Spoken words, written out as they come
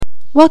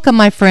Welcome,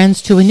 my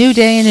friends, to a new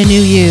day and a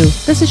new you.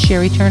 This is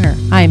Sherry Turner.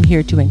 I am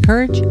here to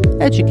encourage,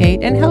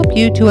 educate, and help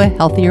you to a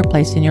healthier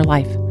place in your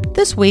life.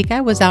 This week,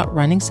 I was out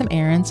running some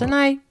errands, and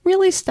I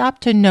really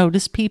stopped to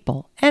notice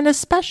people, and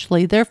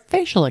especially their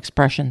facial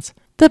expressions.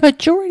 The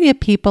majority of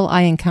people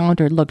I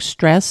encountered looked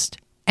stressed,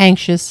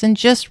 anxious, and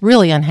just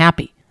really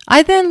unhappy.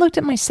 I then looked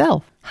at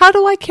myself. How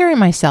do I carry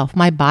myself,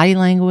 my body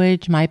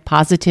language, my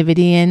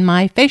positivity, and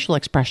my facial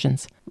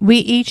expressions? We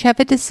each have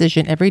a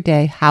decision every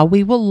day how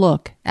we will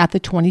look at the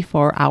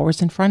 24 hours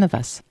in front of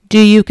us. Do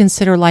you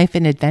consider life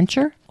an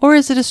adventure, or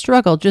is it a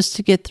struggle just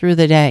to get through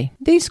the day?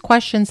 These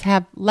questions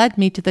have led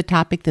me to the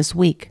topic this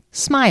week,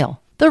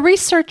 smile. The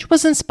research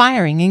was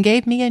inspiring and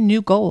gave me a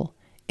new goal.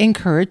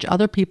 Encourage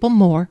other people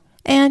more,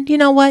 and you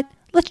know what?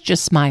 Let's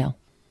just smile.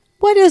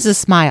 What is a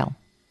smile?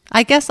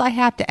 I guess I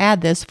have to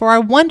add this, for I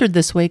wondered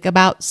this week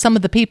about some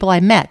of the people I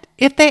met,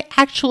 if they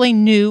actually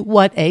knew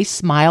what a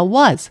smile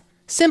was.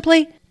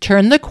 Simply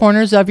turn the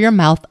corners of your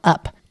mouth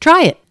up.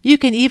 Try it. You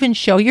can even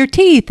show your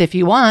teeth if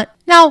you want.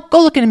 Now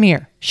go look in a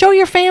mirror. Show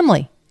your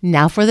family.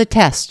 Now for the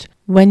test.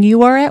 When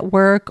you are at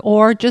work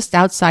or just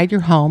outside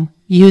your home,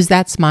 use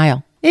that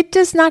smile. It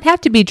does not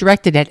have to be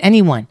directed at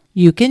anyone.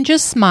 You can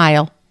just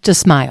smile to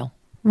smile.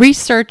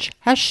 Research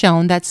has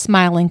shown that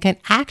smiling can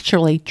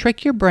actually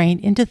trick your brain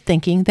into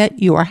thinking that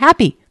you are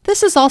happy.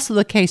 This is also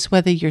the case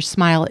whether your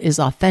smile is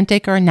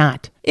authentic or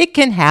not. It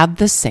can have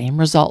the same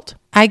result.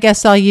 I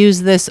guess I'll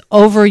use this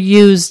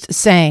overused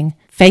saying,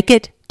 fake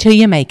it till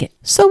you make it.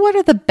 So what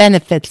are the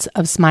benefits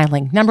of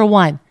smiling? Number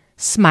 1,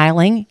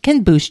 smiling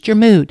can boost your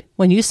mood.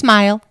 When you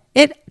smile,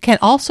 it can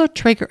also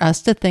trigger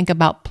us to think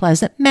about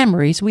pleasant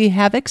memories we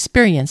have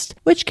experienced,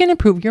 which can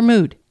improve your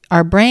mood.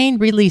 Our brain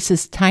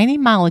releases tiny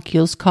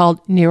molecules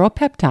called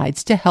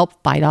neuropeptides to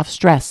help fight off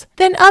stress.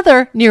 Then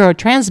other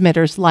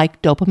neurotransmitters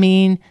like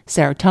dopamine,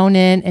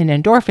 serotonin, and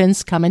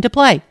endorphins come into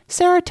play.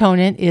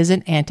 Serotonin is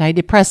an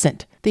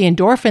antidepressant. The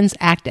endorphins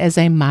act as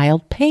a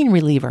mild pain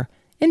reliever.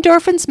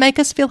 Endorphins make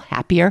us feel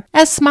happier,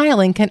 as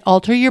smiling can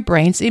alter your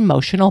brain's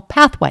emotional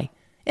pathway.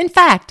 In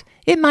fact,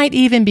 it might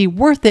even be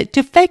worth it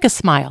to fake a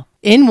smile.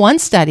 In one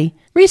study,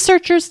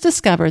 researchers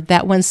discovered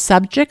that when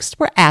subjects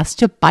were asked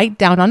to bite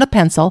down on a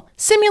pencil,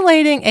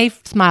 simulating a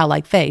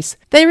smile-like face,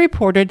 they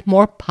reported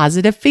more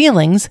positive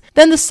feelings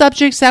than the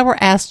subjects that were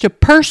asked to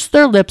purse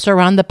their lips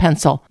around the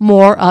pencil,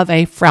 more of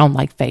a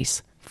frown-like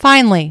face.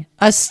 Finally,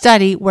 a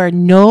study where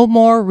no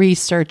more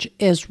research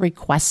is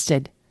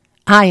requested.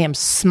 I am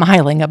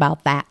smiling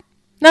about that.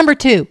 Number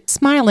 2,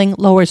 smiling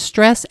lowers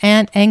stress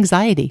and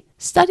anxiety.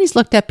 Studies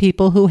looked at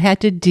people who had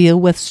to deal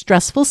with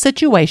stressful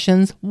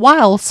situations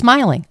while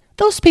smiling.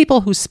 Those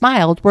people who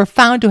smiled were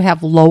found to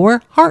have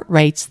lower heart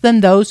rates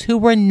than those who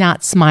were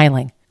not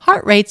smiling.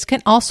 Heart rates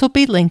can also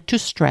be linked to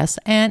stress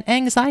and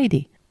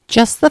anxiety.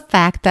 Just the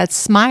fact that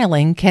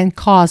smiling can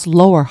cause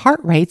lower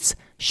heart rates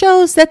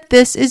shows that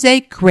this is a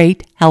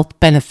great health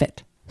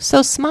benefit.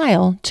 So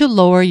smile to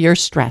lower your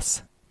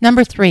stress.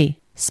 Number 3,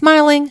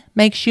 smiling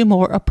makes you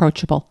more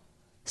approachable.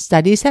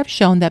 Studies have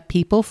shown that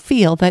people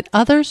feel that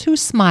others who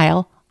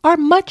smile are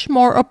much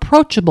more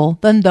approachable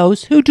than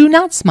those who do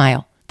not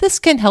smile. This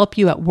can help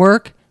you at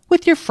work,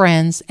 with your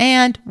friends,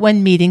 and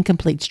when meeting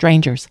complete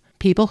strangers.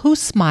 People who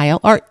smile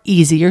are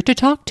easier to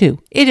talk to.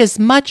 It is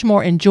much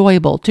more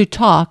enjoyable to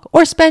talk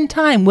or spend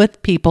time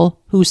with people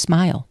who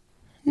smile.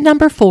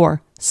 Number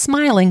 4,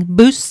 smiling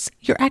boosts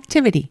your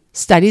activity.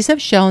 Studies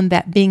have shown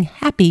that being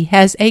happy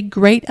has a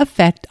great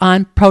effect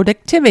on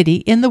productivity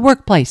in the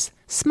workplace.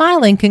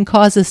 Smiling can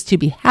cause us to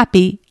be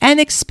happy and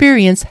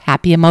experience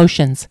happy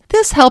emotions.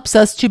 This helps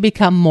us to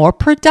become more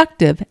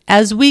productive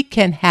as we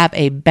can have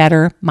a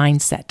better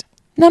mindset.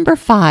 Number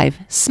 5,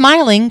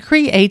 smiling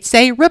creates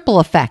a ripple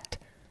effect.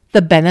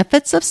 The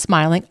benefits of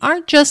smiling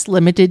aren't just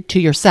limited to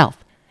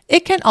yourself.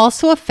 It can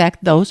also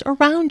affect those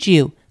around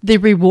you. The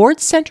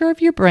reward center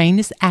of your brain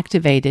is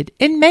activated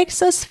and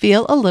makes us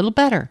feel a little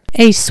better.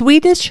 A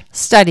Swedish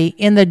study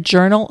in the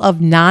Journal of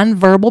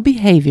Nonverbal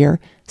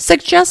Behavior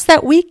suggests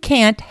that we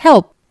can't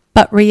help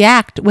but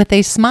react with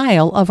a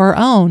smile of our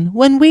own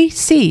when we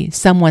see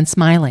someone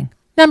smiling.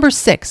 Number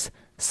 6,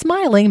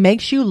 smiling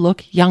makes you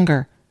look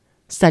younger.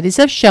 Studies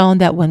have shown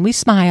that when we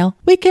smile,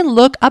 we can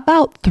look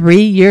about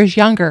 3 years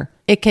younger.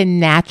 It can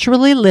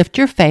naturally lift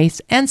your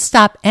face and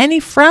stop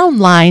any frown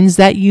lines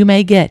that you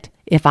may get.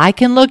 If I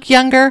can look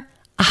younger,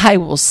 I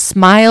will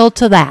smile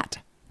to that.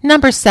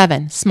 Number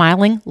 7,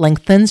 smiling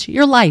lengthens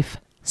your life.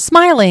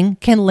 Smiling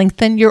can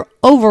lengthen your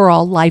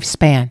overall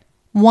lifespan.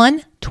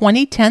 One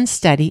 2010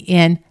 study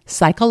in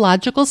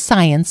Psychological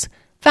Science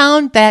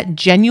found that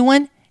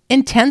genuine,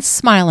 intense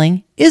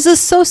smiling is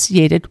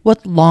associated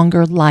with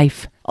longer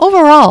life.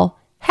 Overall,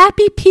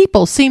 happy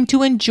people seem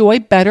to enjoy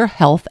better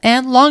health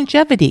and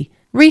longevity.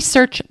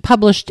 Research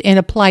published in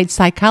Applied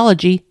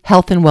Psychology,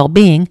 Health and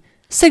Well-Being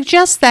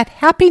suggests that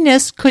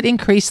happiness could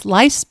increase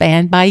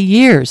lifespan by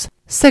years,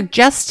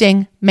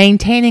 suggesting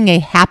maintaining a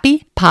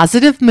happy,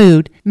 positive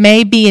mood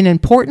may be an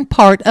important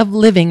part of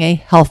living a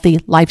healthy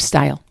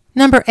lifestyle.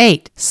 Number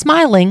 8,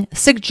 smiling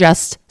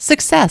suggests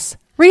success.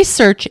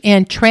 Research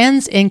and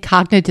trends in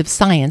cognitive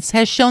science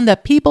has shown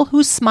that people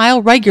who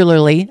smile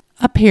regularly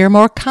appear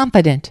more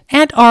confident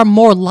and are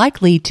more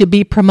likely to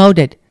be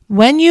promoted.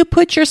 When you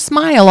put your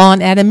smile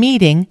on at a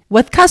meeting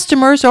with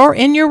customers or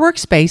in your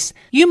workspace,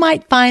 you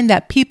might find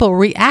that people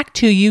react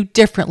to you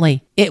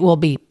differently. It will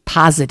be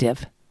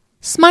positive.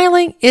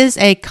 Smiling is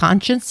a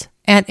conscious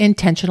and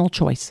intentional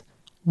choice.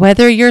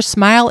 Whether your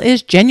smile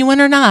is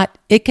genuine or not,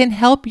 it can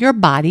help your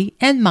body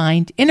and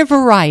mind in a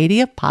variety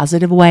of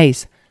positive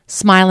ways.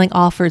 Smiling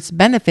offers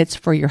benefits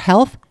for your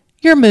health,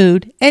 your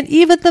mood, and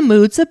even the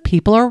moods of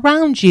people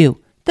around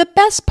you. The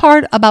best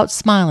part about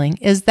smiling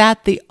is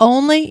that the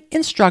only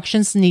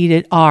instructions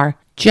needed are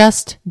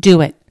just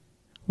do it.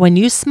 When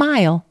you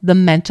smile, the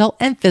mental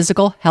and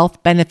physical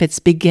health benefits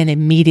begin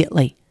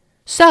immediately.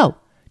 So,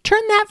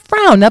 turn that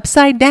frown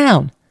upside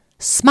down.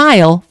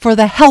 Smile for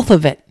the health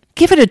of it.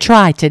 Give it a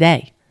try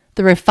today.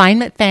 The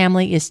Refinement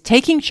family is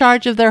taking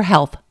charge of their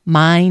health,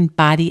 mind,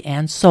 body,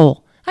 and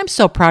soul. I'm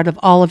so proud of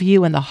all of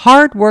you and the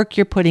hard work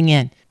you're putting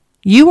in.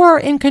 You are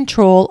in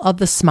control of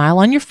the smile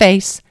on your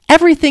face,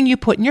 everything you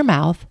put in your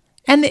mouth,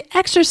 and the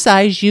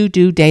exercise you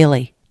do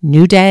daily.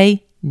 New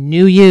day,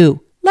 new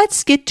you.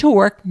 Let's get to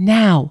work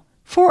now.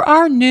 For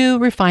our new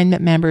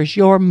Refinement members,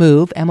 your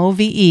MOVE,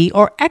 M-O-V-E,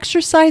 or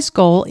exercise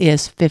goal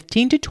is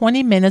 15 to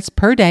 20 minutes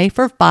per day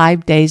for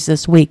 5 days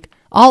this week.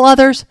 All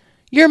others,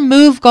 your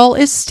MOVE goal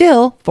is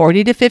still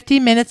 40 to 50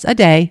 minutes a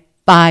day,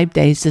 5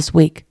 days this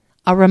week.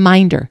 A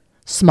reminder,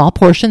 small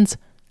portions,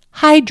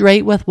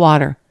 hydrate with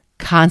water,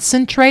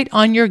 concentrate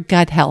on your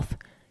gut health,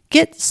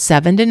 get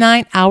 7 to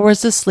 9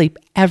 hours of sleep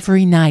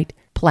every night,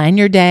 plan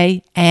your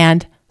day,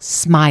 and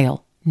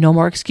smile. No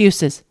more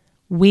excuses.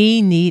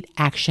 We need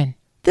action.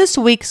 This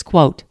week's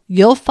quote,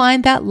 "You'll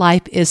find that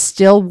life is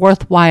still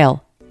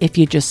worthwhile if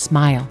you just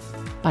smile,"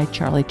 by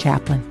Charlie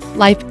Chaplin.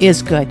 Life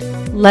is good.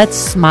 Let's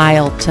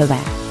smile to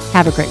that.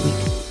 Have a great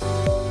week.